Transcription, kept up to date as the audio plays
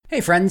Hey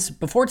friends,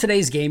 before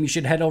today's game, you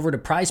should head over to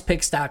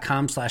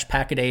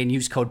prizepicks.com/packaday and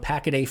use code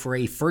packaday for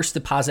a first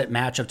deposit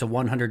match up to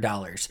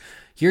 $100.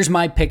 Here's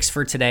my picks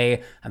for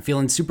today. I'm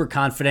feeling super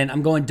confident.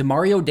 I'm going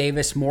Demario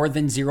Davis more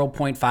than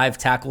 0.5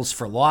 tackles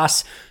for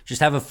loss.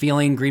 Just have a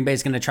feeling Green Bay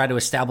is going to try to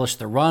establish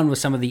the run with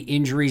some of the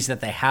injuries that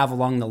they have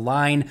along the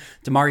line.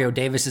 Demario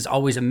Davis is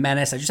always a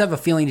menace. I just have a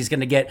feeling he's going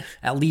to get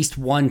at least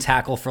one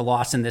tackle for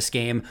loss in this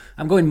game.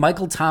 I'm going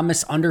Michael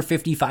Thomas under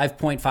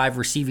 55.5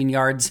 receiving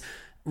yards.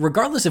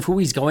 Regardless of who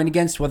he's going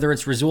against, whether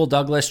it's Rasul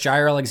Douglas,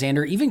 Jair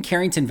Alexander, even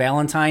Carrington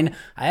Valentine,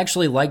 I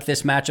actually like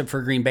this matchup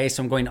for Green Bay,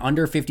 so I'm going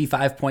under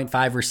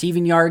 55.5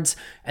 receiving yards,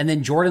 and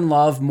then Jordan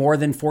Love more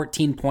than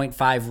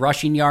 14.5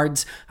 rushing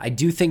yards. I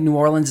do think New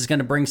Orleans is going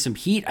to bring some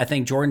heat. I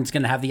think Jordan's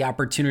going to have the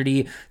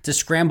opportunity to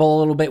scramble a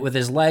little bit with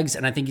his legs,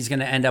 and I think he's going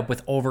to end up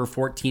with over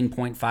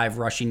 14.5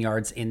 rushing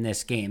yards in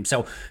this game.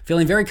 So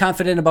feeling very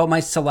confident about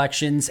my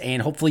selections,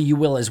 and hopefully you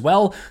will as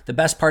well. The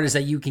best part is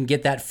that you can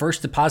get that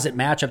first deposit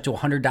match up to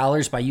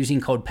 $100 by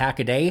using code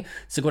PACKADAY.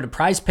 So go to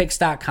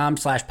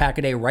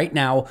prizepicks.com/packaday right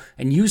now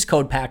and use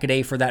code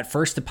PACKADAY for that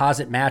first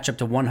deposit match up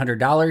to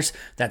 $100.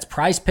 That's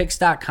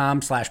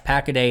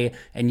prizepicks.com/packaday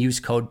and use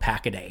code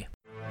PACKADAY.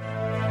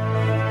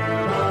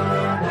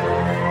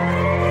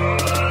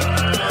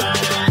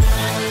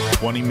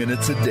 "20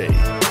 minutes a day,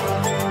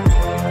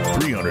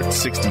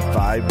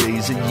 365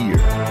 days a year.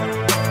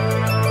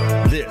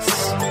 This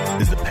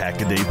is the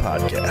Packaday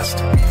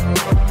Podcast.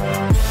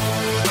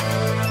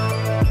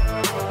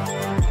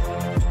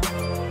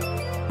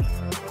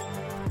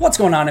 What's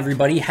going on,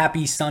 everybody?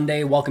 Happy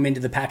Sunday. Welcome into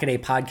the Packaday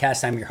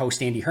Podcast. I'm your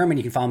host, Andy Herman.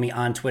 You can follow me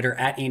on Twitter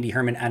at Andy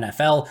Herman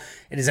NFL.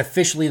 It is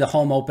officially the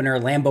home opener,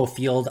 Lambeau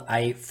Field.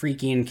 I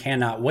freaking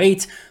cannot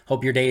wait.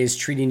 Hope your day is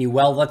treating you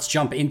well. Let's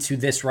jump into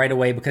this right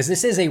away because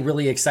this is a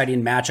really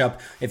exciting matchup.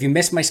 If you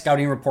missed my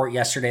scouting report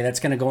yesterday, that's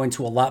going to go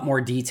into a lot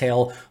more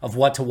detail of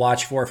what to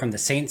watch for from the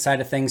Saints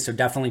side of things, so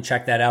definitely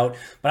check that out.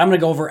 But I'm going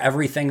to go over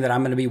everything that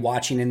I'm going to be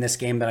watching in this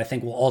game that I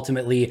think will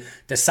ultimately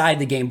decide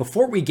the game.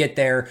 Before we get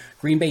there,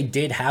 Green Bay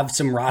did have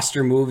some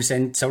roster moves,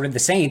 and so did the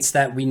Saints,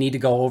 that we need to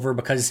go over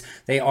because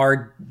they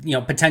are,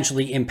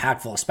 potentially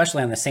impactful,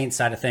 especially on the Saints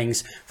side of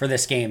things for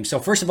this game. So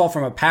first of all,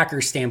 from a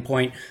Packers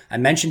standpoint, I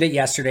mentioned it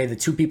yesterday, the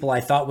two people I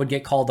thought would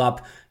get called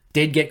up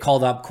did get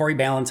called up, Corey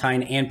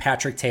Ballantyne and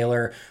Patrick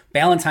Taylor.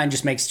 Ballantyne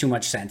just makes too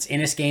much sense.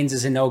 Innis Gaines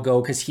is a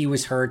no-go because he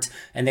was hurt,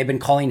 and they've been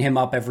calling him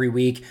up every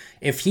week.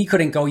 If he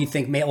couldn't go, you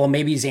think, well,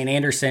 maybe Zane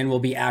Anderson will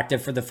be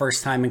active for the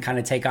first time and kind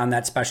of take on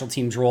that special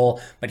teams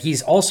role, but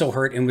he's also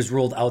hurt and was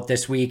ruled out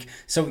this week.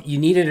 So you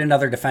needed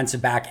another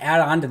defensive back.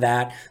 Add on to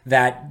that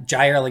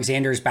Jair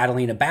Alexander is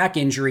battling a back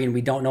injury, and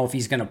we don't know if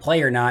he's going to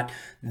play or not.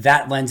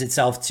 That lends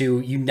itself to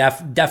you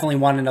definitely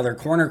want another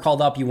corner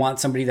called up. You want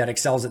somebody that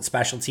excels at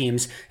special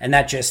teams, and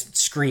that just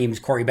screams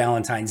Corey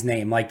Ballantyne's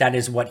name. Like, that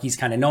is what he's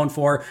kind of known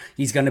for.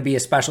 He's going to be a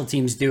special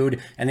teams dude,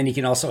 and then he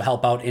can also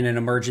help out in an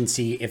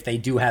emergency if they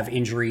do have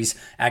injuries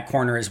at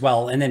corner as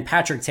well. And then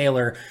Patrick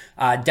Taylor,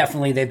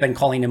 definitely they've been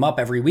calling him up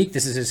every week.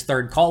 This is his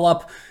third call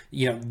up.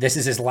 This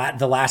is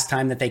the last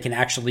time that they can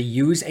actually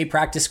use a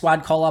practice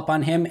squad call up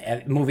on him.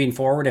 Moving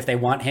forward, if they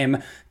want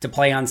him to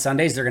play on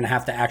Sundays, they're going to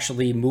have to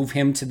actually move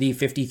him to the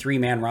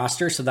 53-man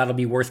roster. So that'll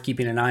be worth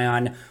keeping an eye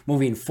on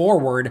moving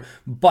forward.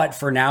 But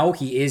for now,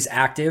 he is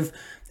active.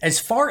 As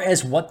far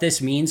as what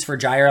this means for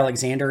Jair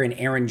Alexander and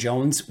Aaron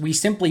Jones, we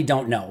simply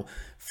don't know.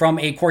 From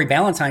a Corey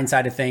Ballantyne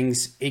side of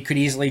things, it could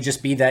easily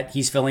just be that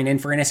he's filling in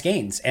for Innis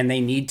Gaines, and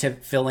they need to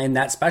fill in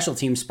that special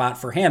team spot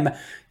for him.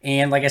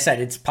 And like I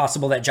said, it's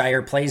possible that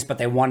Jair plays, but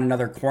they want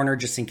another corner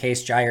just in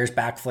case Jair's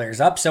back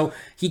flares up. So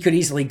he could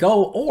easily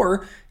go,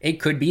 or it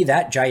could be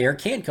that Jair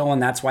can't go,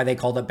 and that's why they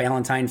called up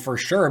Ballantyne for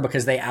sure,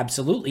 because they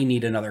absolutely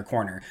need another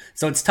corner.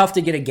 So it's tough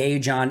to get a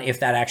gauge on if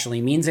that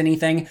actually means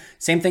anything.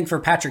 Same thing for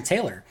Patrick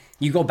Taylor.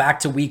 You go back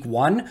to week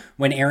 1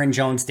 when Aaron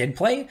Jones did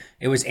play.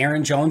 It was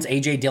Aaron Jones,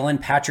 A.J. Dillon,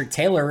 Patrick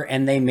Taylor,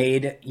 and they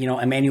made,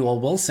 Emmanuel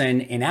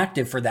Wilson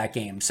inactive for that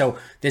game. So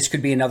this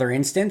could be another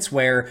instance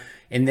where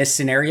in this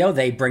scenario,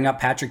 they bring up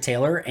Patrick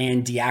Taylor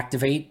and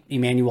deactivate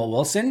Emmanuel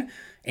Wilson.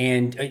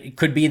 And it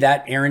could be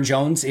that Aaron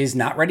Jones is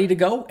not ready to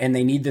go and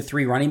they need the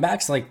 3 running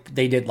backs like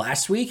they did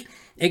last week.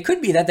 It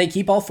could be that they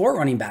keep all 4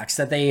 running backs,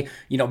 that they,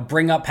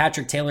 bring up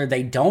Patrick Taylor.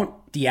 They don't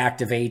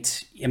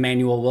deactivate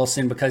Emmanuel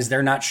Wilson because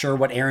they're not sure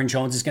what Aaron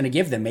Jones is going to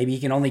give them. Maybe he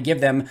can only give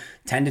them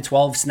 10 to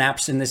 12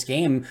 snaps in this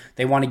game.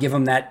 They want to give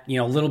him that,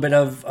 little bit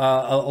of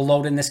a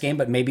load in this game,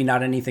 but maybe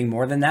not anything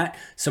more than that.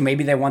 So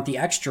maybe they want the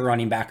extra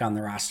running back on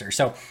the roster.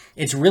 So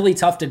it's really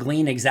tough to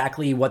glean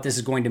exactly what this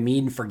is going to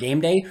mean for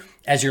game day.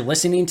 As you're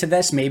listening to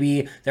this,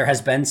 maybe there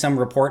has been some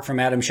report from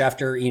Adam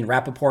Schefter, Ian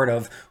Rappaport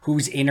of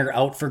who's in or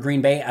out for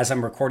Green Bay. As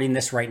I'm recording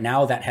this right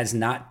now, that has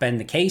not been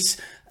the case.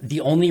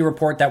 The only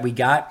report that we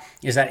got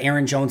is that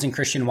Aaron Jones and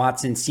Christian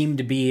Watson seem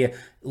to be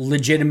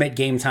legitimate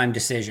game time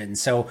decisions.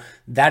 So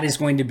that is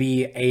going to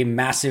be a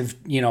massive,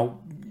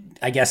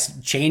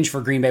 change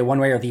for Green Bay one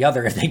way or the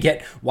other. If they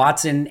get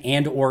Watson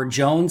and or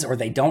Jones, or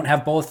they don't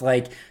have both,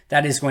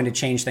 that is going to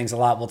change things a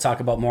lot. We'll talk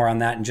about more on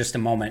that in just a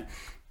moment.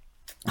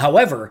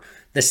 However,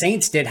 The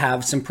Saints did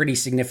have some pretty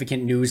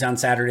significant news on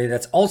Saturday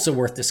that's also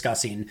worth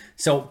discussing.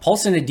 So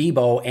Paulson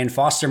Adebo and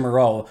Foster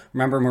Moreau,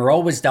 remember Moreau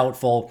was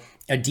doubtful,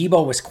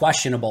 Adebo was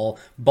questionable.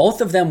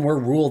 Both of them were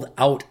ruled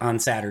out on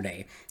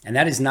Saturday, and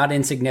that is not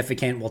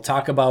insignificant. We'll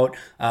talk about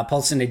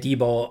Paulson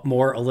Adebo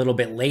more a little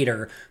bit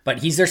later, but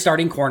he's their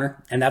starting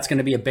corner, and that's going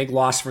to be a big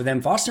loss for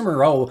them. Foster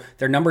Moreau,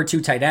 their number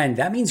 2 tight end,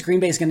 that means Green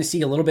Bay is going to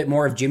see a little bit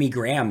more of Jimmy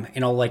Graham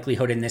in all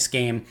likelihood in this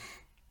game.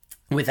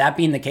 With that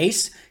being the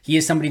case, he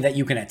is somebody that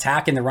you can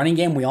attack in the running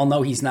game. We all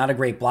know he's not a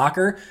great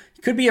blocker.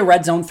 He could be a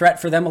red zone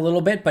threat for them a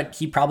little bit, but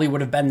he probably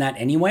would have been that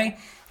anyway.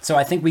 So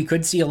I think we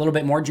could see a little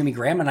bit more Jimmy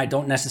Graham, and I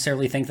don't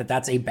necessarily think that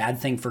that's a bad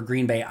thing for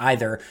Green Bay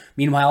either.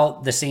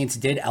 Meanwhile, the Saints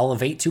did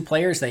elevate 2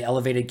 players. They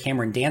elevated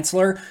Cameron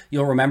Dantzler.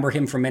 You'll remember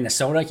him from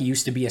Minnesota. He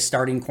used to be a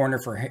starting corner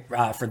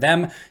for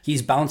them.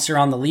 He's bounced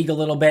around the league a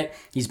little bit.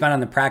 He's been on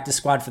the practice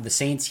squad for the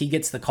Saints. He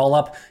gets the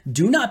call-up.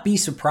 Do not be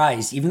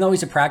surprised, even though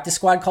he's a practice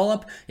squad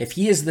call-up, if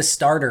he is the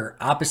starter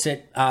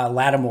opposite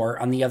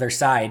Lattimore on the other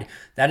side.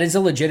 That is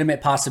a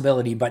legitimate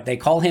possibility, but they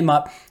call him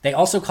up. They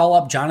also call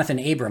up Jonathan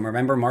Abram.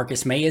 Remember,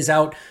 Marcus May is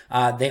out.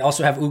 They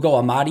also have Ugo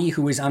Amadi,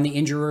 who is on the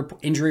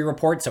injury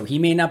report, so he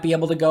may not be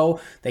able to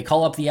go. They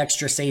call up the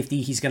extra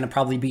safety. He's going to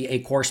probably be a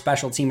core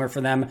special teamer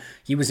for them.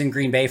 He was in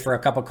Green Bay for a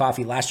cup of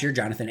coffee last year,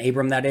 Jonathan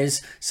Abram, that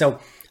is. So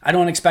I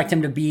don't expect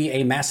him to be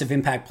a massive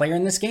impact player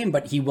in this game,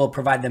 but he will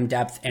provide them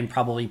depth and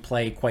probably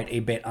play quite a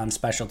bit on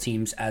special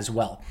teams as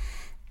well.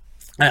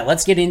 All right,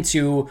 let's get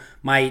into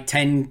my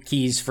 10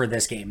 keys for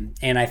this game.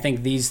 And I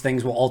think these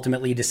things will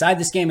ultimately decide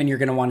this game, and you're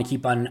going to want to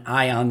keep an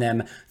eye on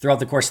them throughout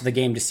the course of the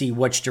game to see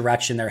which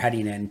direction they're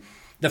heading in.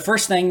 The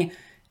first thing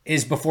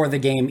is before the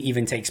game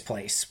even takes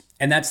place,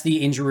 and that's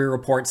the injury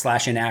report /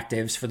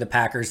 inactives for the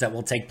Packers that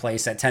will take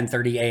place at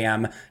 10:30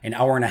 a.m., an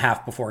hour and a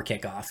half before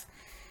kickoff.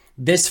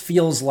 This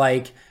feels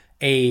like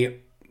a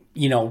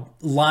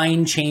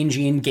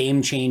line-changing,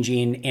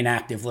 game-changing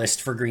inactive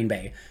list for Green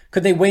Bay.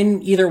 Could they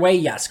win either way?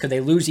 Yes. Could they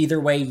lose either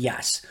way?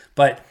 Yes.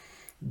 But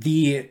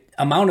the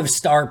amount of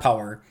star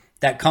power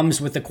that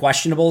comes with the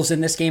questionables in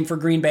this game for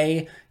Green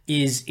Bay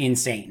is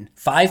insane.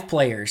 5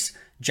 players: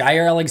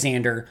 Jair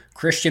Alexander,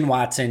 Christian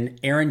Watson,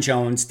 Aaron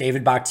Jones,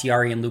 David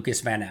Bakhtiari, and Lucas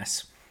Van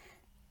Ness.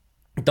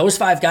 Those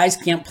 5 guys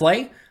can't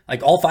play,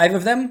 like all 5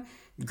 of them.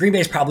 Green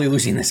Bay is probably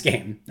losing this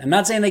game. I'm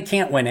not saying they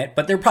can't win it,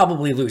 but they're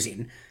probably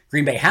losing.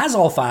 Green Bay has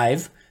all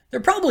 5. They're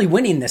probably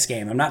winning this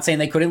game. I'm not saying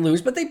they couldn't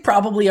lose, but they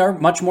probably are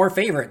much more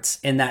favorites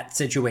in that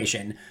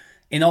situation.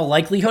 In all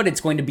likelihood, it's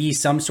going to be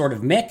some sort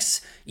of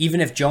mix. Even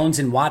if Jones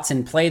and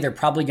Watson play, they're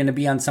probably going to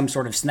be on some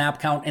sort of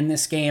snap count in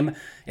this game.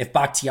 If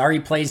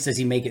Bakhtiari plays, does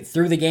he make it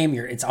through the game?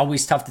 It's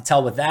always tough to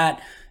tell with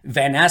that.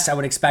 Van Ness, I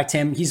would expect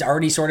him. He's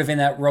already sort of in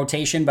that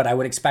rotation, but I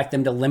would expect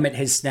them to limit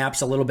his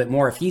snaps a little bit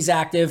more if he's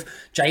active.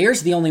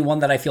 Jair's the only one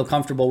that I feel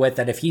comfortable with,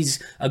 that if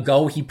he's a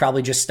go, he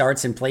probably just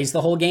starts and plays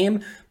the whole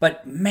game.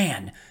 But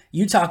man,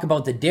 you talk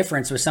about the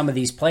difference with some of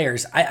these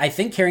players. I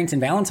think Carrington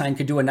Valentine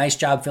could do a nice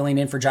job filling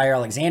in for Jair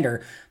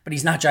Alexander, but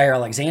he's not Jair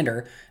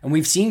Alexander. And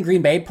we've seen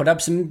Green Bay put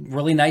up some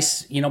really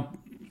nice,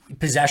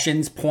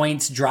 possessions,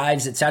 points,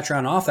 drives, etc.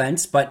 on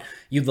offense, but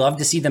you'd love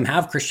to see them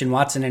have Christian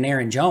Watson and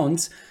Aaron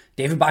Jones.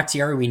 David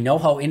Bakhtiari, we know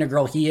how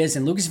integral he is,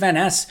 and Lucas Van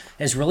Ness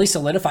has really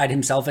solidified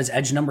himself as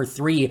edge number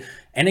 3.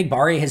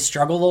 Enagbare has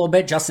struggled a little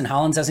bit. Justin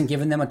Hollins hasn't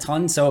given them a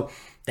ton, so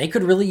they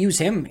could really use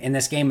him in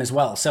this game as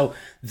well. So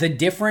the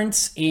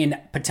difference in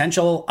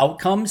potential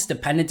outcomes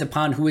dependent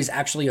upon who is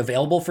actually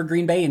available for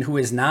Green Bay and who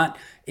is not,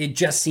 it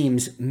just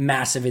seems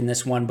massive in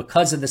this one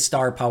because of the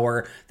star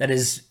power that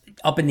is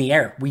up in the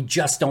air. We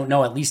just don't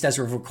know, at least as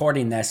we're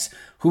recording this,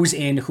 who's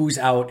in, who's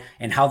out,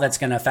 and how that's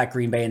going to affect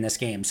Green Bay in this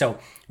game. So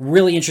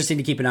really interesting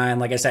to keep an eye on.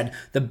 Like I said,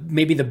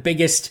 maybe the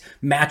biggest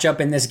matchup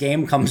in this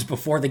game comes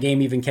before the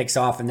game even kicks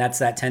off, and that's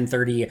that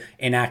 10:30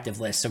 inactive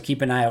list. So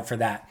keep an eye out for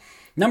that.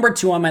 Number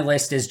 2 on my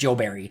list is Joe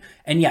Barry.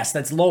 And yes,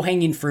 that's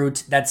low-hanging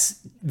fruit. That's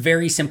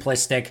very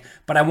simplistic,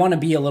 but I want to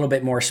be a little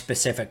bit more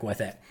specific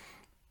with it.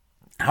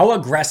 How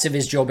aggressive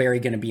is Joe Barry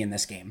going to be in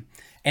this game?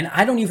 And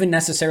I don't even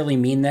necessarily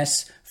mean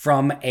this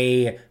from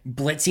a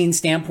blitzing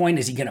standpoint.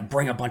 Is he going to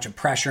bring a bunch of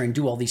pressure and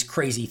do all these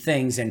crazy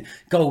things and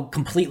go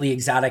completely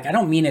exotic? I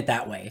don't mean it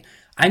that way.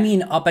 I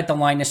mean up at the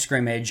line of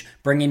scrimmage,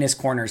 bringing his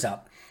corners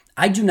up.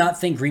 I do not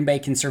think Green Bay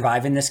can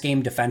survive in this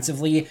game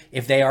defensively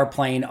if they are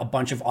playing a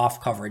bunch of off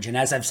coverage. And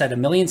as I've said a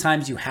million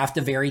times, you have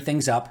to vary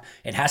things up.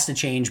 It has to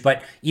change.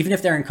 But even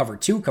if they're in cover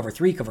 2, cover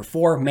 3, cover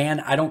 4,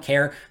 man, I don't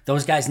care.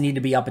 Those guys need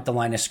to be up at the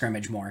line of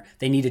scrimmage more.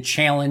 They need to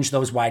challenge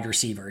those wide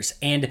receivers.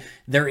 And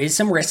there is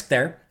some risk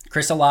there.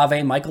 Chris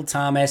Olave, Michael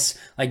Thomas,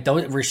 like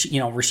those,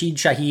 Rashid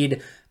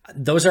Shaheed,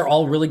 those are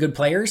all really good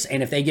players.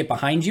 And if they get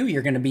behind you,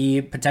 you're going to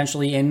be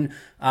potentially in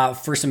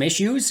for some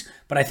issues.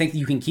 But I think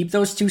you can keep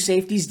those 2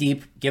 safeties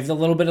deep, give a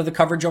little bit of the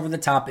coverage over the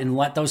top, and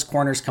let those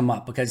corners come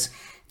up. Because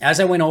as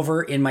I went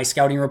over in my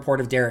scouting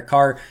report of Derek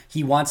Carr,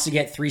 he wants to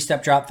get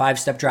 3-step drop,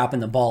 5-step drop,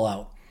 and the ball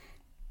out.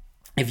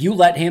 If you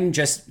let him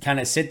just kind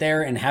of sit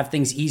there and have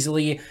things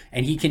easily,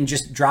 and he can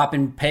just drop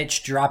and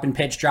pitch,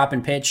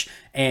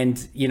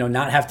 and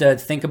not have to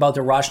think about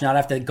the rush, not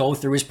have to go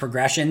through his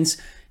progressions,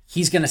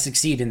 he's going to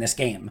succeed in this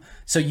game.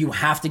 So you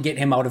have to get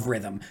him out of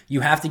rhythm.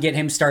 You have to get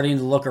him starting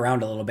to look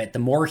around a little bit. The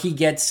more he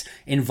gets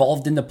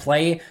involved in the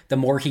play, the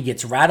more he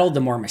gets rattled,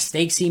 the more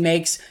mistakes he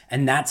makes,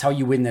 and that's how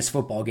you win this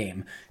football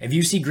game. If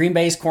you see Green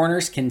Bay's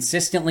corners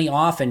consistently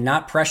off and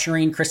not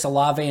pressuring Chris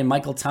Olave and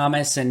Michael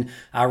Thomas and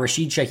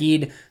Rashid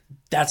Shaheed,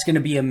 that's going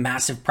to be a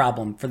massive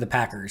problem for the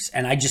Packers.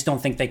 And I just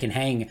don't think they can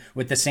hang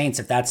with the Saints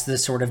if that's the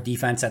sort of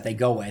defense that they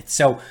go with.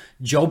 So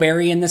Joe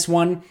Barry in this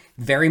one,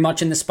 very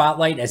much in the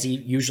spotlight as he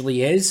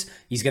usually is.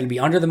 He's going to be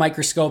under the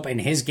microscope,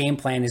 and his game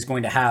plan is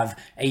going to have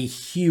a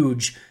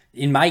huge,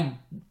 in my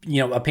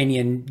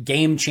opinion,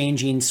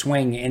 game-changing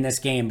swing in this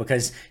game,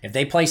 because if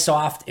they play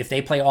soft, if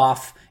they play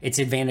off, it's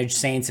advantage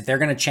Saints. If they're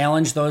going to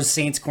challenge those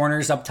Saints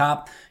corners up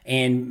top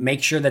and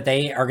make sure that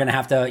they are going to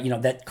have to,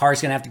 that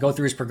Carr's going to have to go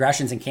through his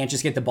progressions and can't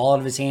just get the ball out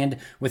of his hand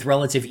with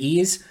relative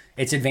ease,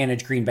 it's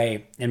advantage Green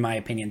Bay, in my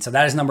opinion. So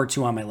that is number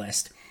 2 on my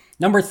list.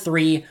 Number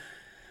 3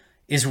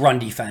 is run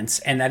defense,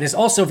 and that is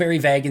also very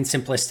vague and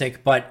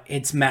simplistic, but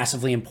it's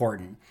massively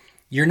important.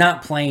 You're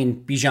not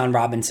playing Bijan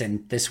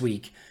Robinson this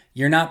week.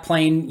 You're not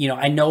playing,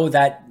 I know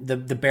that the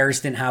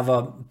Bears didn't have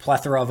a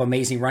plethora of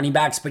amazing running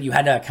backs, but you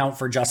had to account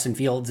for Justin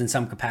Fields in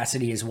some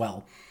capacity as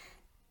well.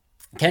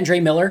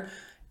 Kendre Miller,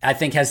 I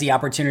think, has the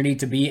opportunity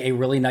to be a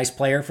really nice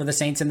player for the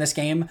Saints in this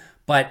game,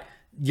 but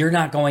you're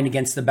not going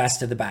against the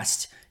best of the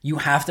best. You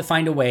have to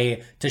find a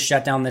way to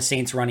shut down the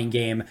Saints running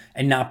game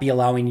and not be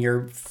allowing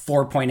your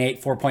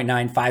 4.8,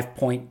 4.9,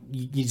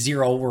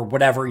 5.0 or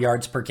whatever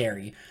yards per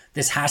carry.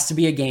 This has to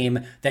be a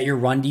game that your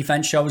run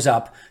defense shows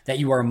up, that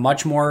you are a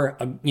much more,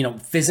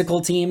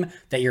 physical team,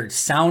 that you're a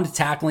sound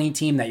tackling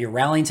team, that you're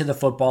rallying to the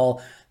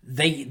football.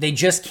 They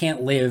just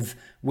can't live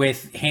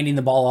with handing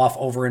the ball off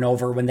over and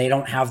over when they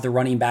don't have the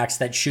running backs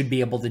that should be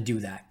able to do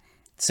that.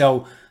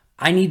 So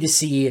I need to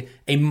see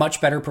a much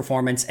better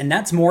performance, and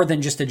that's more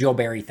than just a Joe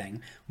Barry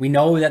thing. We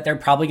know that they're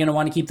probably going to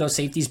want to keep those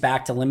safeties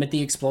back to limit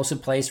the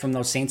explosive plays from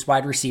those Saints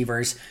wide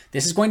receivers.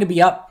 This is going to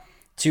be up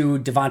to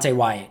Devontae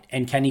Wyatt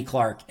and Kenny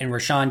Clark and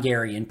Rashawn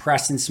Gary and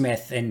Preston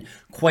Smith and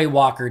Quay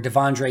Walker,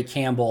 Devondre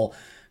Campbell,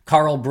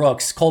 Carl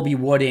Brooks, Colby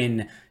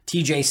Wooden,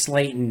 TJ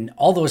Slayton,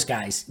 all those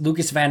guys,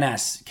 Lucas Van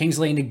Ness,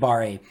 Kingsley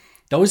Enagbare.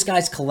 Those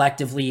guys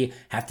collectively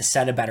have to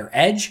set a better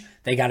edge.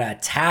 They got to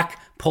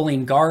attack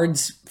pulling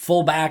guards,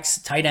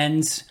 fullbacks, tight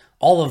ends,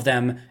 all of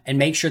them, and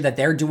make sure that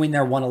they're doing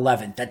their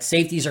 111, that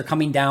safeties are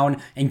coming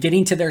down and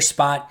getting to their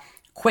spot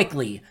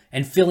quickly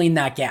and filling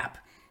that gap.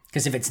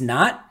 Because if it's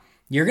not,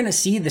 you're going to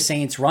see the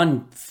Saints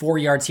run 4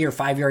 yards here,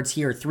 5 yards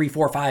here, 3,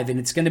 4, 5, and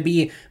it's going to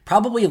be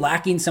probably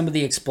lacking some of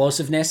the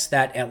explosiveness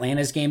that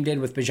Atlanta's game did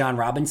with Bijan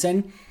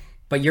Robinson.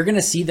 But you're going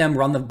to see them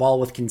run the ball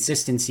with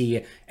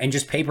consistency and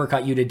just paper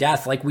cut you to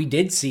death like we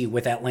did see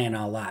with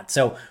Atlanta a lot.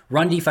 So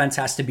run defense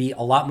has to be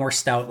a lot more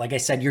stout. Like I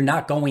said, you're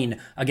not going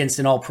against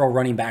an all-pro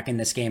running back in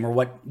this game, or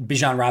what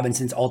Bijan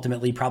Robinson's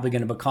ultimately probably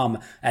going to become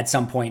at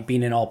some point,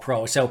 being an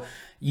all-pro. So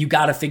you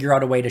got to figure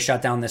out a way to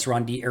shut down this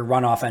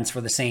run offense for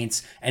the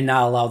Saints and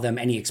not allow them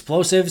any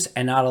explosives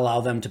and not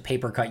allow them to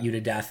paper cut you to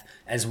death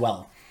as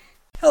well.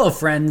 Hello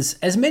friends,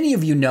 as many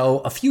of you know,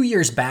 a few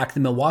years back the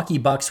Milwaukee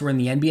Bucks were in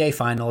the NBA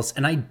Finals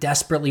and I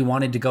desperately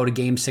wanted to go to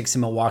Game 6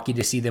 in Milwaukee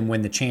to see them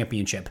win the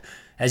championship.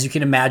 As you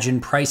can imagine,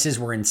 prices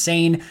were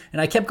insane and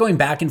I kept going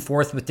back and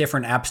forth with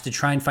different apps to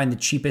try and find the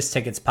cheapest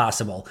tickets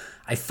possible.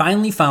 I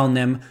finally found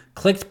them,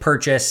 clicked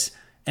purchase,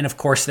 and of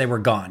course they were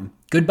gone.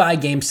 Goodbye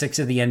Game 6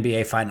 of the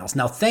NBA Finals.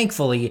 Now,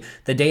 thankfully,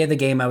 the day of the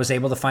game I was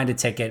able to find a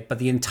ticket, but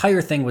the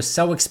entire thing was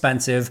so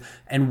expensive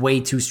and way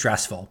too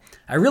stressful.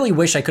 I really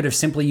wish I could have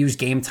simply used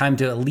Game Time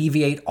to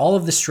alleviate all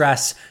of the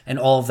stress and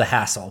all of the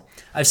hassle.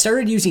 I've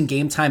started using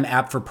Game Time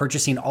app for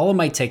purchasing all of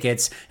my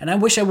tickets, and I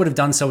wish I would have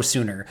done so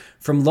sooner.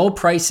 From low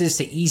prices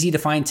to easy to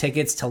find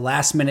tickets to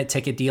last minute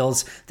ticket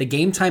deals, the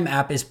Game Time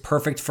app is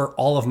perfect for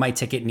all of my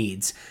ticket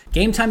needs.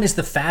 Game Time is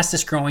the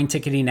fastest growing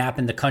ticketing app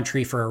in the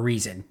country for a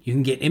reason. You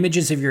can get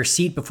images of your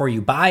seat before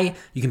you buy.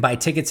 You can buy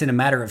tickets in a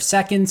matter of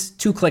seconds,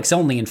 2 clicks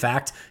only in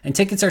fact, and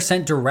tickets are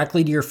sent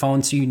directly to your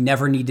phone so you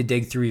never need to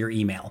dig through your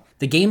email.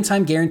 The Game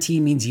Time guarantee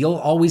means you'll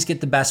always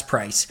get the best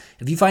price.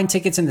 If you find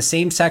tickets in the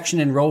same section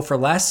and row for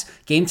less,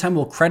 Game Time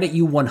will credit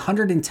you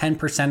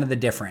 110% of the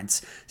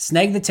difference.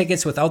 Snag the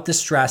tickets without the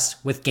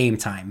stress with Game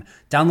Time.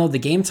 Download the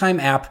Game Time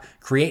app,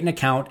 create an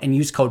account, and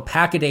use code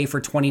PACKADAY for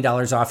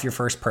 $20 off your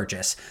first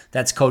purchase.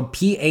 That's code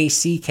PACKADAY.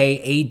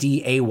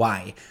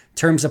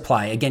 Terms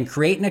apply. Again,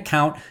 create an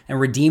account and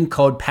redeem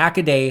code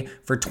PACKADAY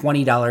for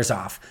 $20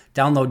 off.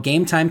 Download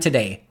Game Time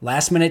today.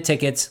 Last minute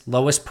tickets,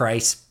 lowest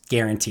price,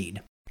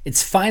 guaranteed.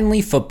 It's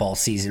finally football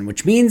season,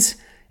 which means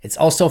it's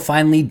also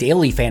finally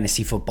daily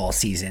fantasy football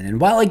season.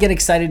 And while I get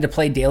excited to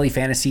play daily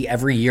fantasy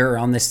every year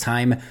around this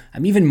time,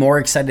 I'm even more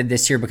excited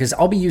this year because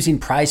I'll be using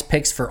Prize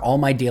Picks for all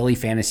my daily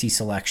fantasy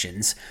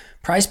selections.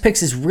 Prize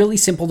Picks is really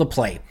simple to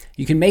play.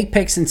 You can make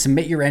picks and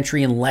submit your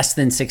entry in less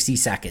than 60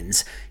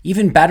 seconds.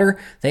 Even better,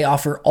 they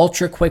offer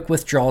ultra quick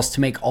withdrawals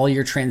to make all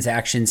your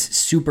transactions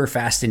super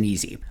fast and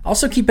easy.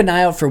 Also keep an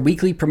eye out for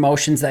weekly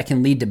promotions that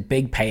can lead to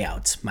big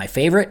payouts. My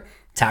favorite?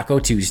 Taco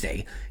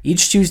Tuesday.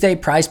 Each Tuesday,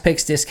 Prize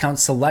Picks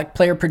discounts select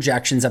player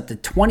projections up to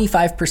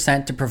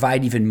 25% to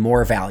provide even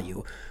more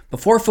value.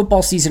 Before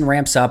football season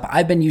ramps up,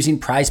 I've been using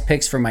Prize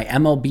Picks for my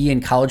MLB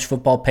and college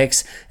football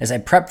picks as I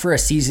prep for a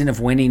season of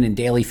winning in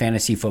daily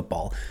fantasy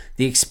football.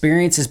 The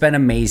experience has been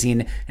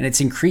amazing, and it's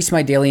increased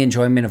my daily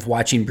enjoyment of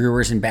watching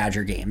Brewers and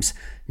Badger games.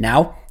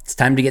 Now, it's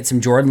time to get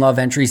some Jordan Love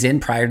entries in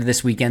prior to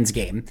this weekend's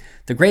game.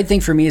 The great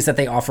thing for me is that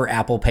they offer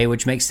Apple Pay,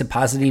 which makes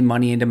depositing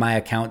money into my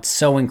account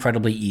so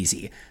incredibly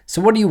easy.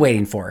 So what are you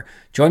waiting for?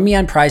 Join me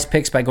on Prize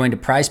Picks by going to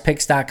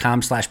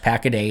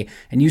prizepicks.com/packaday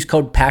and use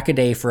code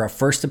PACKADAY for a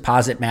first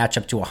deposit match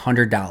up to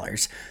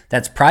 $100.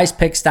 That's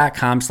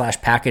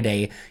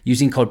prizepicks.com/packaday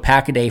using code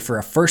PACKADAY for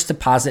a first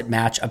deposit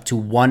match up to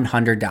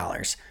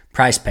 $100.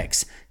 Prize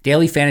Picks,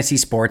 daily fantasy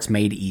sports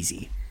made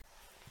easy.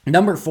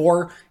 Number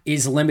 4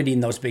 is limiting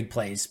those big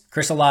plays.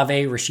 Chris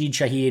Olave, Rashid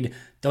Shaheed,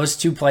 those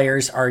two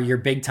players are your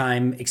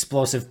big-time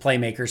explosive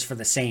playmakers for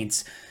the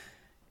Saints.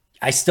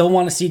 I still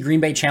want to see Green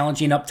Bay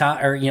challenging up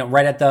top, or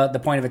right at the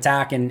point of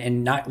attack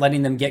and not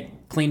letting them get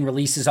clean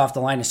releases off the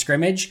line of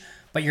scrimmage.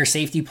 But your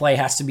safety play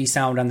has to be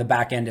sound on the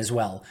back end as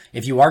well.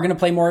 If you are going to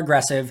play more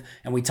aggressive,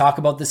 and we talk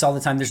about this all the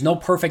time, there's no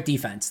perfect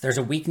defense. There's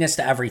a weakness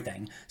to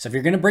everything. So if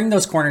you're going to bring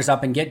those corners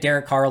up and get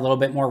Derek Carr a little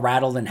bit more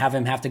rattled and have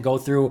him have to go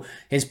through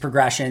his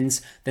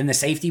progressions, then the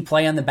safety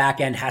play on the back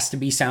end has to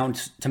be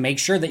sound to make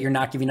sure that you're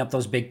not giving up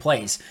those big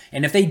plays.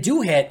 And if they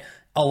do hit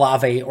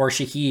Olave or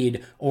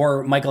Shaheed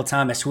or Michael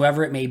Thomas,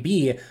 whoever it may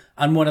be,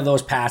 on one of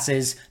those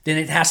passes, then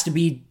it has to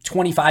be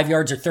 25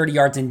 yards or 30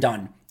 yards and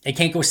done. It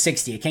can't go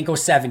 60. It can't go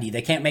 70.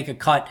 They can't make a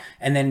cut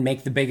and then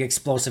make the big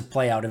explosive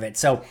play out of it.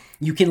 So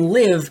you can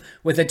live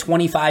with a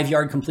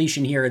 25-yard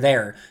completion here or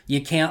there.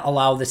 You can't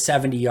allow the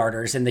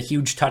 70-yarders and the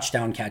huge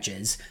touchdown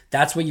catches.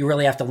 That's what you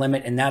really have to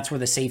limit, and that's where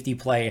the safety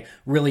play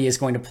really is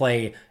going to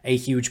play a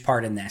huge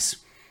part in this.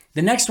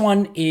 The next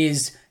one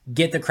is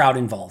get the crowd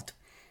involved.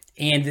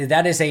 And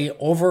that is a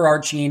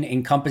overarching,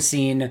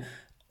 encompassing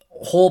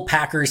whole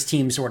Packers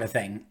team sort of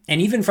thing.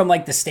 And even from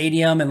like the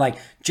stadium and like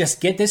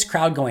just get this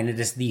crowd going. It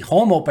is the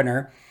home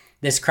opener.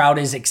 This crowd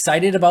is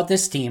excited about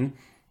this team.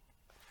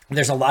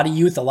 There's a lot of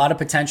youth, a lot of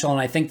potential, and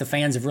I think the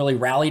fans have really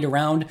rallied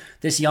around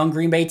this young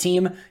Green Bay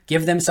team.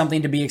 Give them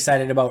something to be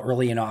excited about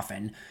early and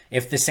often.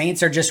 If the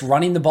Saints are just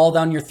running the ball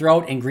down your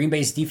throat and Green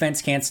Bay's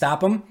defense can't stop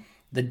them,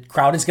 the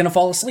crowd is going to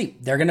fall asleep.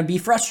 They're going to be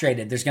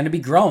frustrated. There's going to be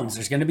groans.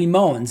 There's going to be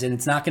moans, and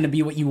it's not going to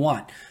be what you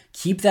want.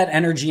 Keep that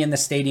energy in the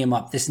stadium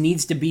up. This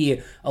needs to be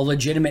a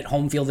legitimate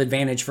home field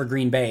advantage for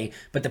Green Bay,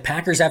 but the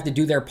Packers have to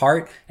do their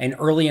part and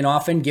early and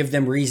often give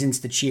them reasons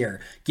to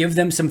cheer. Give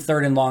them some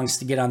third and longs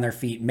to get on their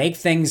feet. Make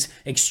things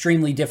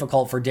extremely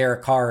difficult for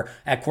Derek Carr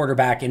at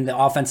quarterback and the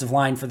offensive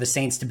line for the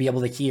Saints to be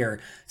able to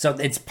hear. So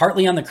it's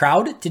partly on the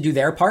crowd to do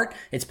their part.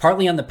 It's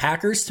partly on the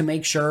Packers to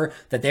make sure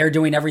that they're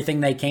doing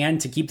everything they can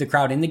to keep the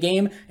crowd in the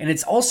game. And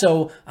it's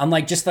also on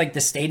just like the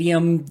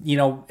stadium,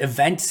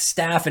 event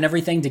staff and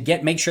everything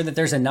to make sure that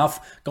there's enough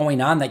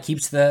going on that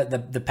keeps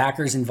the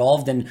Packers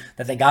involved and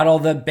that they got all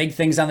the big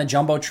things on the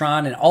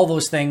Jumbotron and all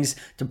those things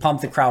to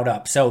pump the crowd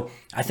up. So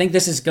I think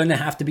this is going to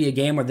have to be a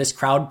game where this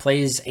crowd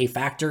plays a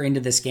factor into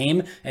this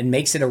game and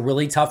makes it a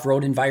really tough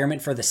road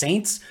environment for the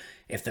Saints.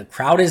 If the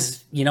crowd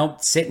is,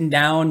 sitting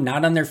down,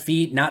 not on their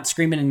feet, not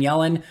screaming and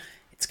yelling,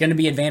 it's going to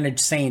be advantage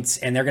Saints,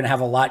 and they're going to have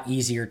a lot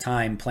easier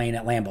time playing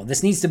at Lambeau.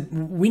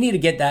 We need to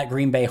get that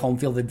Green Bay home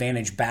field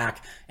advantage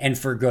back and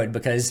for good,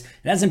 because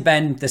it hasn't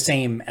been the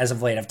same as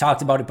of late. I've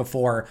talked about it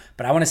before,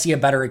 but I want to see a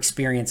better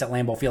experience at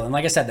Lambeau Field. And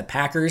like I said, the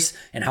Packers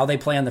and how they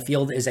play on the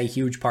field is a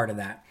huge part of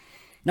that.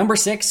 Number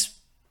 6,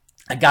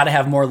 I got to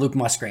have more Luke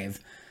Musgrave.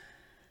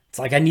 It's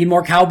like I need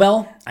more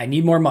cowbell. I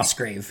need more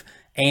Musgrave.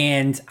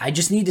 And I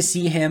just need to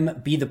see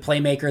him be the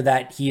playmaker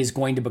that he is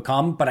going to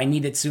become, but I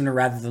need it sooner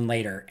rather than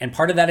later. And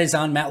part of that is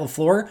on Matt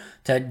LaFleur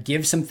to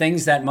give some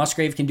things that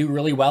Musgrave can do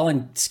really well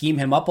and scheme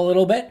him up a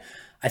little bit.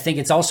 I think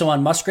it's also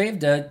on Musgrave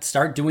to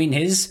start doing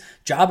his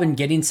job and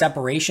getting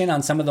separation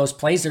on some of those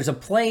plays. There's a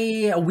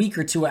play a week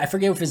or two, I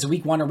forget if it's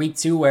week 1 or week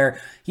 2, where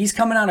he's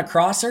coming on a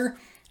crosser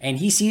and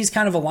he sees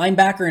kind of a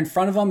linebacker in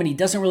front of him and he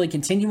doesn't really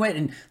continue it.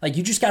 And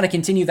you just got to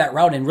continue that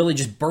route and really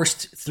just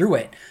burst through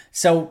it.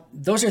 So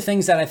those are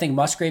things that I think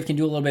Musgrave can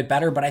do a little bit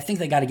better, but I think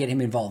they got to get him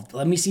involved.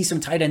 Let me see some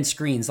tight end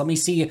screens. Let me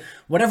see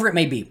whatever it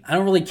may be. I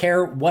don't really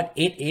care what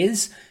it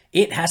is.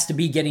 It has to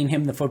be getting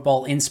him the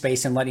football in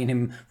space and letting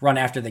him run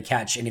after the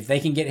catch. And if they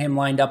can get him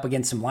lined up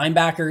against some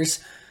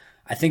linebackers,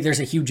 I think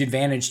there's a huge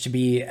advantage to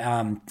be,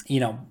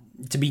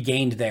 to be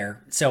gained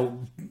there. So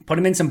put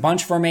him in some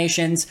bunch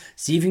formations,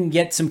 see if you can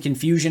get some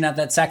confusion at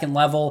that second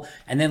level,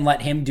 and then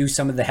let him do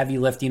some of the heavy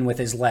lifting with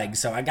his legs.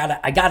 So I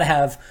gotta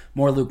have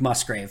more Luke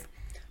Musgrave.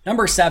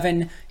 Number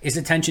 7 is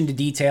attention to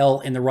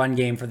detail in the run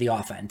game for the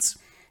offense.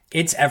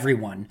 It's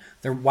everyone.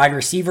 The wide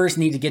receivers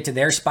need to get to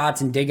their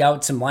spots and dig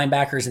out some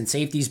linebackers and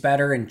safeties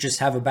better and just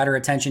have a better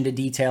attention to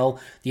detail.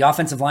 The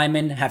offensive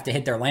linemen have to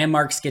hit their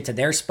landmarks, get to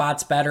their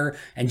spots better,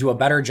 and do a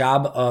better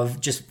job of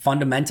just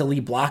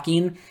fundamentally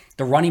blocking.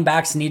 The running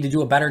backs need to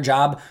do a better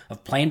job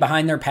of playing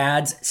behind their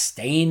pads,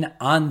 staying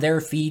on their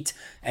feet,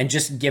 and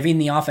just giving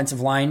the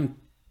offensive line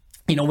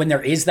when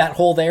there is that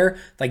hole there,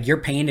 like you're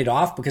paying it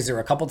off, because there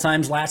were a couple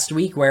times last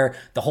week where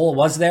the hole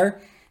was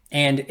there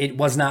and it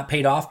was not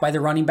paid off by the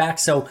running back.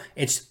 So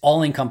it's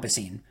all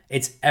encompassing.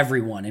 It's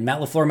everyone. And Matt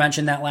LaFleur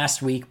mentioned that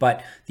last week,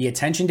 but the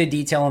attention to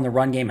detail in the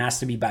run game has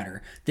to be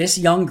better. This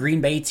young Green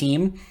Bay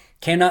team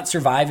cannot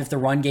survive if the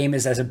run game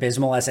is as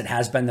abysmal as it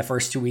has been the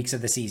first 2 weeks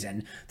of the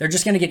season. They're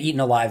just going to get eaten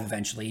alive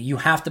eventually. You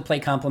have to play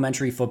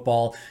complementary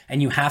football,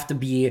 and you have to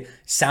be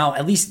sound,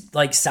 at least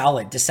like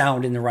solid to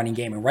sound in the running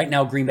game. And right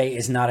now, Green Bay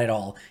is not at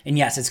all. And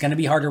yes, it's going to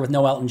be harder with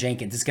no Elton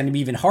Jenkins. It's going to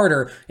be even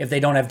harder if they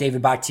don't have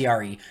David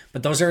Bakhtiari.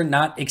 But those are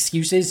not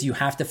excuses. You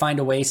have to find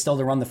a way still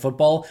to run the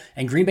football.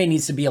 And Green Bay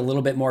needs to be a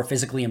little bit more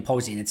physically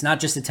imposing. It's not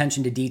just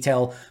attention to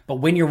detail, but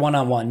win your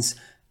one-on-ones.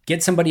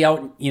 Get somebody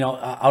out,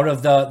 out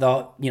of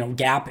the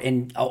gap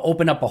and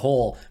open up a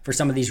hole for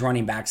some of these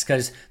running backs,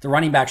 because the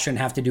running backs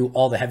shouldn't have to do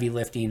all the heavy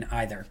lifting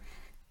either.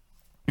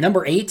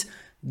 Number 8,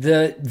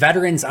 the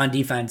veterans on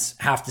defense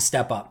have to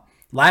step up.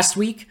 Last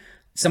week,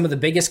 some of the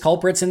biggest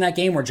culprits in that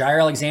game were Jair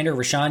Alexander,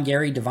 Rashawn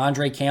Gary,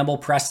 Devondre Campbell,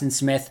 Preston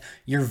Smith.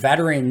 Your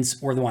veterans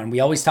were the one.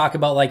 We always talk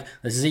about, like,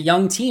 this is a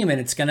young team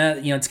and it's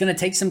gonna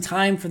take some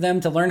time for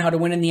them to learn how to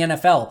win in the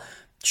NFL.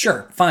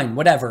 Sure, fine,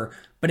 whatever.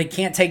 But it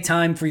can't take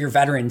time for your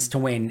veterans to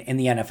win in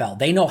the NFL.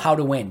 They know how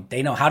to win.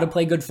 They know how to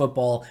play good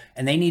football,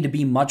 and they need to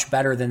be much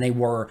better than they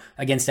were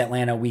against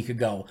Atlanta a week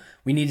ago.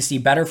 We need to see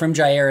better from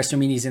Jair,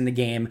 assuming he's in the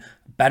game,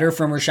 better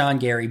from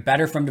Rashawn Gary,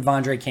 better from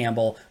Devondre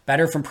Campbell,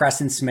 better from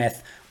Preston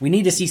Smith. We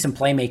need to see some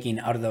playmaking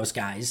out of those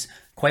guys.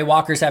 Quay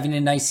Walker's having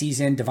a nice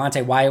season.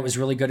 Devontae Wyatt was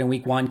really good in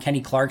week 1. Kenny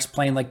Clark's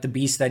playing like the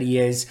beast that he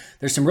is.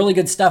 There's some really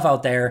good stuff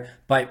out there,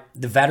 but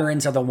the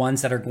veterans are the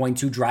ones that are going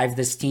to drive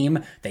this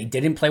team. They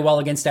didn't play well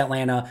against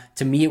Atlanta.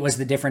 To me, it was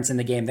the difference in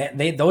the game.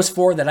 Those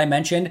 4 that I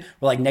mentioned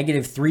were like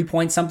 -3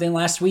 point something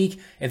last week.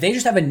 If they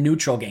just have a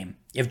neutral game,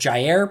 if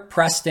Jair,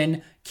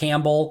 Preston,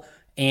 Campbell,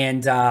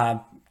 and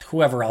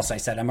whoever else I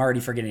said, I'm already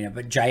forgetting it,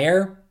 but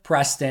Jair,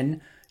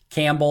 Preston,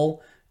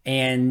 Campbell,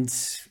 and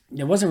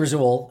it wasn't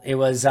Rasul. It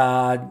was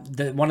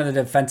one of the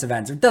defensive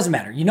ends. It doesn't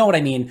matter. You know what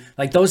I mean?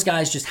 Like, those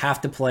guys just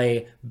have to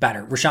play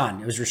better.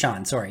 Rashawn. It was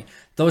Rashawn. Sorry.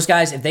 Those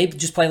guys, if they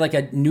just play like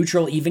a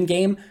neutral, even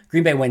game,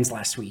 Green Bay wins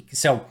last week.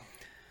 So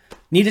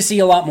need to see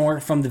a lot more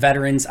from the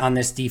veterans on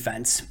this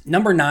defense.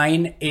 Number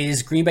 9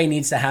 is Green Bay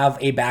needs to have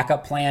a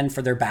backup plan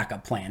for their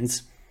backup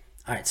plans.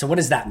 All right. So what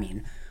does that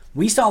mean?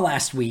 We saw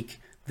last week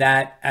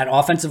that at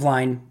offensive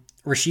line,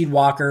 Rasheed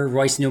Walker,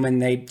 Royce Newman,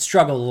 they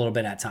struggled a little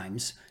bit at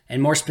times.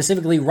 And more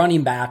specifically,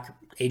 running back,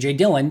 A.J.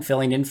 Dillon,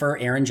 filling in for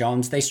Aaron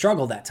Jones, they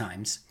struggled at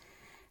times.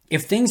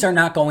 If things are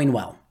not going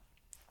well,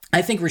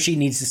 I think Rasheed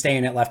needs to stay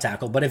in at left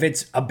tackle. But if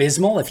it's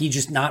abysmal, if he's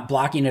just not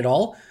blocking at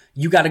all,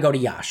 you got to go to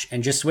Yash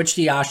and just switch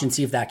to Yash and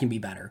see if that can be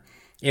better.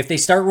 If they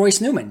start Royce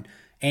Newman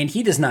and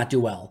he does not do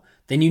well,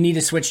 then you need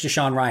to switch to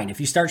Sean Ryan. If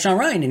you start Sean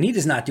Ryan and he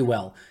does not do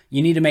well,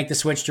 you need to make the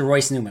switch to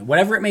Royce Newman.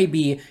 Whatever it may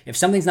be, if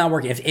something's not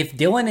working,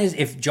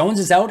 if Jones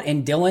is out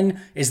and Dillon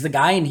is the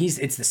guy and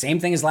it's the same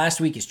thing as last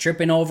week, he's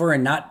tripping over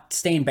and not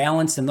staying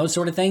balanced and those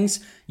sort of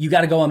things, you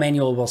got to go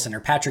Emmanuel Wilson or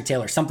Patrick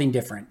Taylor, something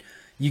different.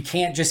 You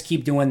can't just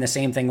keep doing the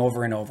same thing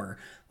over and over.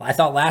 I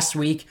thought last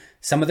week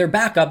some of their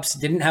backups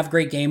didn't have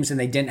great games and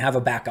they didn't have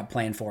a backup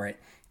plan for it.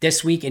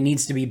 This week, it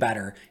needs to be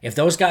better. If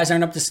those guys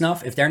aren't up to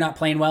snuff, if they're not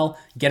playing well,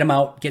 get them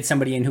out, get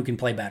somebody in who can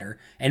play better.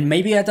 And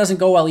maybe that doesn't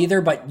go well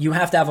either, but you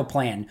have to have a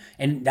plan.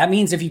 And that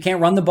means if you can't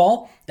run the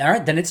ball, all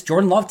right, then it's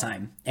Jordan Love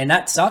time. And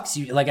that sucks.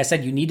 Like I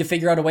said, you need to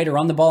figure out a way to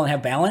run the ball and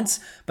have balance,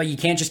 but you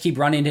can't just keep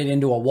running it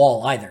into a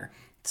wall either.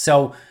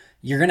 So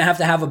you're going to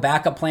have a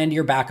backup plan to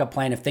your backup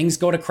plan. If things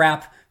go to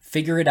crap,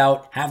 figure it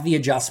out, have the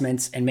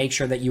adjustments, and make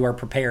sure that you are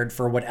prepared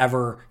for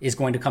whatever is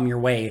going to come your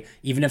way.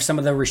 Even if some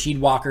of the Rasheed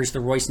Walkers, the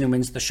Royce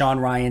Newmans, the Sean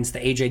Ryans,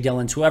 the A.J.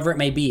 Dillons, whoever it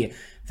may be, if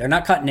they're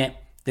not cutting it,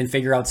 then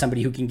figure out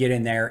somebody who can get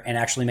in there and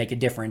actually make a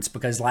difference,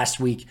 because last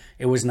week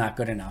it was not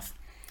good enough.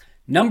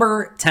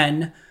 Number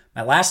 10,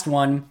 my last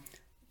one,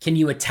 can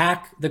you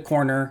attack the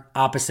corner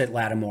opposite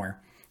Lattimore?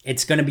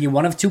 It's going to be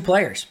one of 2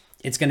 players.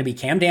 It's going to be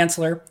Cam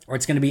Dantzler or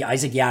it's going to be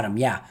Isaac Yiadom.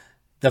 Yeah,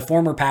 the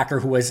former Packer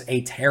who was a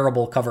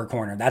terrible cover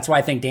corner. That's why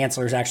I think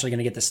Dantzler is actually going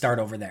to get the start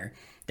over there.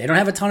 They don't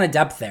have a ton of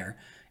depth there,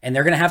 and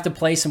they're going to have to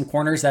play some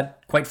corners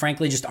that, quite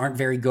frankly, just aren't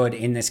very good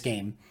in this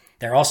game.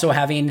 They're also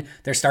having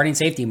their starting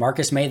safety,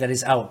 Marcus May, that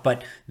is out,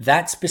 but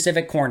that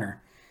specific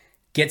corner,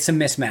 get some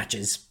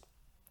mismatches.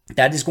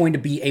 That is going to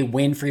be a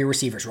win for your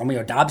receivers.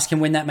 Romeo Doubs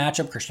can win that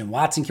matchup. Christian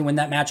Watson can win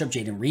that matchup.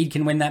 Jaden Reed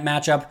can win that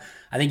matchup.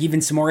 I think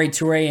even Samori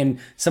Toure and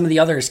some of the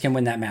others can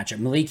win that matchup.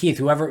 Malik Heath,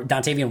 whoever,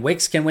 Dontavian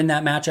Wicks can win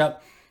that matchup.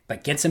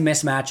 But get some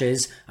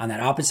mismatches on that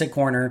opposite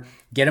corner,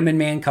 get them in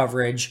man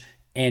coverage,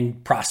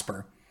 and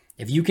prosper.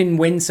 If you can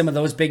win some of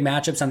those big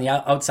matchups on the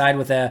outside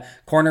with a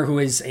corner who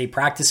is a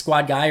practice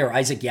squad guy or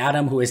Isaac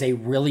Yiadom, who is a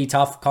really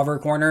tough cover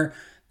corner,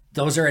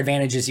 those are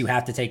advantages you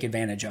have to take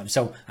advantage of.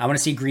 So I want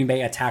to see Green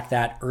Bay attack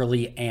that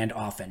early and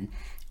often.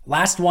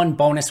 Last one,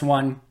 bonus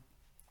one,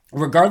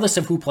 regardless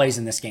of who plays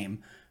in this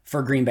game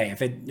for Green Bay,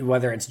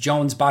 whether it's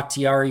Jones,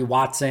 Bakhtiari,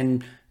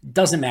 Watson,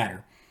 doesn't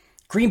matter.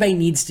 Green Bay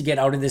needs to get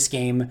out of this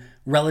game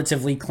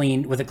relatively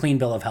clean, with a clean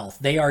bill of health.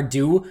 They are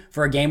due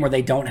for a game where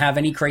they don't have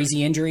any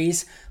crazy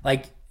injuries.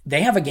 Like,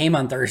 they have a game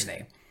on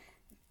Thursday.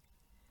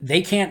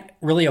 They can't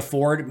really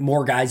afford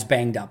more guys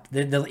banged up.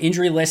 The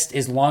injury list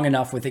is long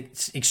enough with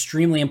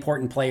extremely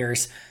important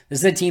players. This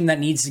is a team that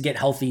needs to get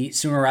healthy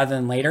sooner rather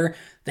than later.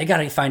 They got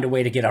to find a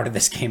way to get out of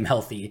this game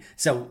healthy.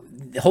 So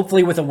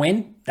hopefully with a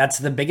win, that's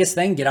the biggest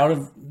thing. Get out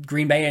of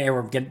Green Bay,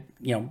 or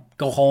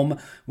go home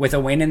with a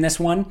win in this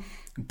one.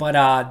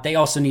 But they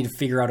also need to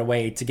figure out a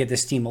way to get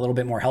this team a little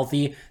bit more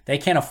healthy. They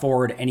can't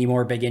afford any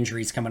more big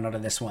injuries coming out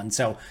of this one.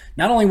 So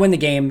not only win the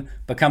game,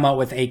 but come out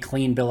with a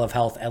clean bill of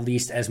health at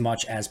least as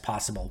much as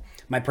possible.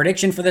 My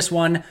prediction for this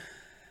one,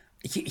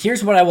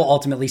 here's what I will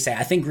ultimately say.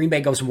 I think Green Bay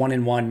goes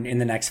 1-1 in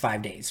the next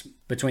 5 days.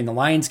 Between the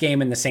Lions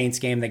game and the Saints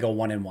game, they go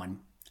 1-1.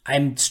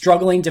 I'm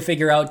struggling to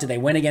figure out, do they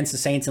win against the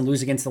Saints and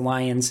lose against the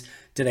Lions?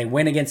 Do they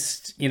win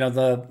against,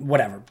 the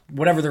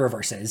whatever the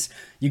reverse is?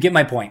 You get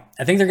my point.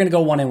 I think they're going to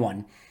go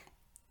 1-1.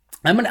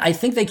 I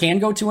think they can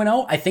go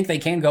 2-0. I think they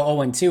can go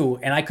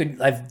 0-2. And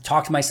I've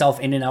talked myself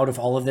in and out of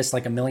all of this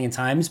like a million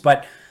times,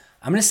 but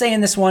I'm going to say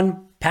in this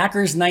one,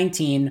 Packers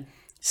 19,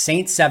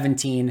 Saints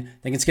 17. I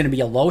think it's going to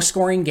be a low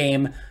scoring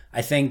game.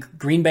 I think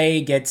Green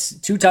Bay gets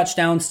 2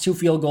 touchdowns, 2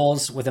 field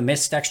goals with a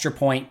missed extra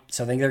point.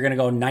 So I think they're going to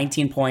go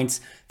 19 points.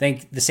 I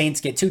think the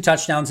Saints get 2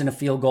 touchdowns and a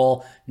field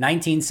goal,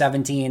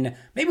 19-17.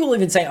 Maybe we'll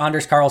even say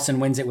Anders Carlson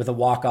wins it with a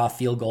walk-off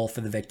field goal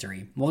for the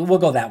victory. We'll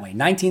go that way.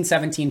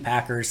 19-17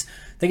 Packers.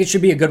 I think it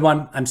should be a good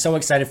one. I'm so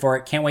excited for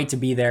it. Can't wait to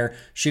be there.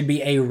 Should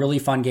be a really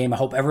fun game. I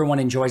hope everyone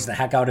enjoys the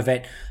heck out of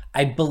it.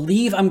 I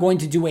believe I'm going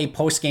to do a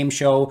post-game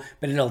show,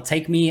 but it'll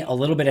take me a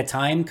little bit of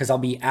time because I'll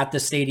be at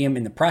the stadium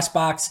in the press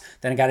box.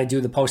 Then I got to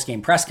do the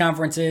post-game press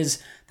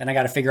conferences. Then I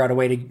got to figure out a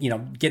way to,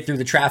 get through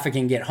the traffic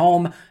and get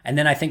home. And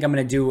then I think I'm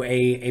going to do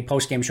a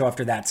post-game show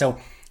after that. So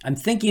I'm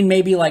thinking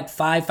maybe like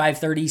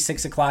 5:30,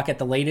 6 o'clock at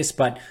the latest,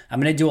 but I'm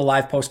going to do a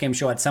live post-game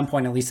show at some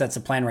point. At least that's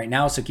the plan right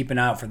now. So keep an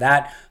eye out for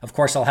that. Of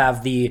course, I'll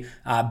have the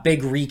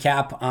big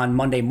recap on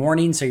Monday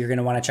morning. So you're going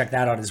to want to check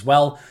that out as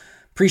well.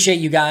 Appreciate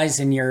you guys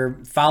and your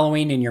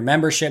following and your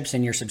memberships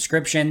and your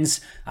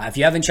subscriptions. If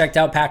you haven't checked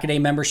out Pack-A-Day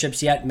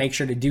memberships yet, make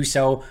sure to do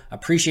so.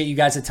 Appreciate you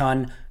guys a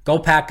ton. Go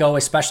Pack Go,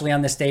 especially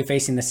on this day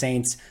facing the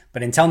Saints.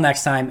 But until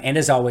next time, and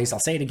as always, I'll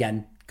say it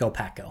again, go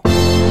Pack Go.